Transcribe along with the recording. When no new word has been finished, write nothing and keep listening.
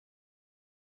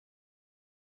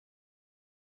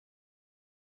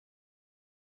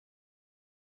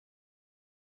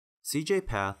CJ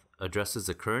Path addresses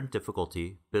the current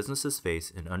difficulty businesses face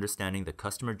in understanding the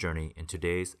customer journey in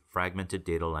today's fragmented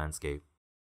data landscape.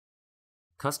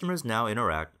 Customers now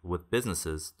interact with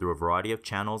businesses through a variety of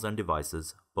channels and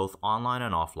devices, both online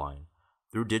and offline,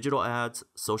 through digital ads,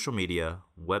 social media,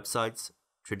 websites,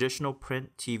 traditional print,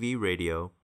 TV,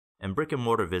 radio, and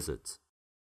brick-and-mortar visits.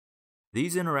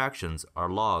 These interactions are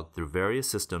logged through various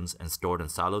systems and stored in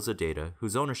silos of data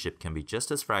whose ownership can be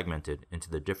just as fragmented into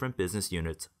the different business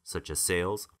units such as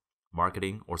sales,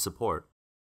 marketing, or support,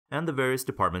 and the various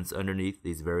departments underneath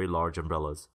these very large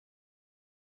umbrellas.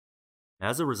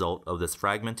 As a result of this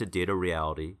fragmented data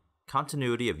reality,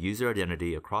 continuity of user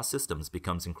identity across systems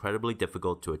becomes incredibly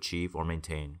difficult to achieve or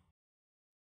maintain.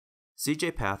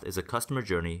 CJ Path is a customer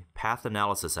journey path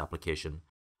analysis application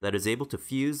that is able to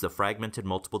fuse the fragmented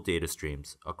multiple data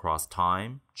streams across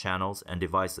time, channels, and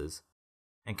devices,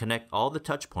 and connect all the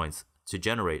touchpoints to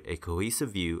generate a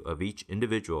cohesive view of each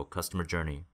individual customer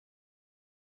journey.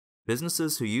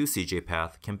 Businesses who use CJ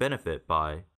Path can benefit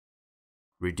by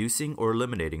reducing or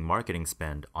eliminating marketing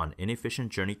spend on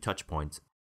inefficient journey touchpoints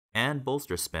and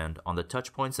bolster spend on the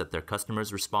touchpoints that their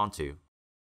customers respond to.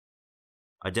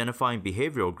 Identifying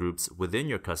behavioral groups within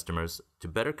your customers to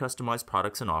better customize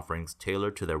products and offerings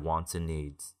tailored to their wants and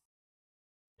needs.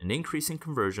 And increasing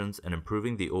conversions and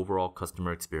improving the overall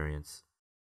customer experience.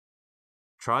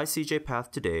 Try CJ Path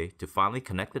today to finally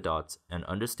connect the dots and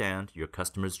understand your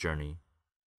customer's journey.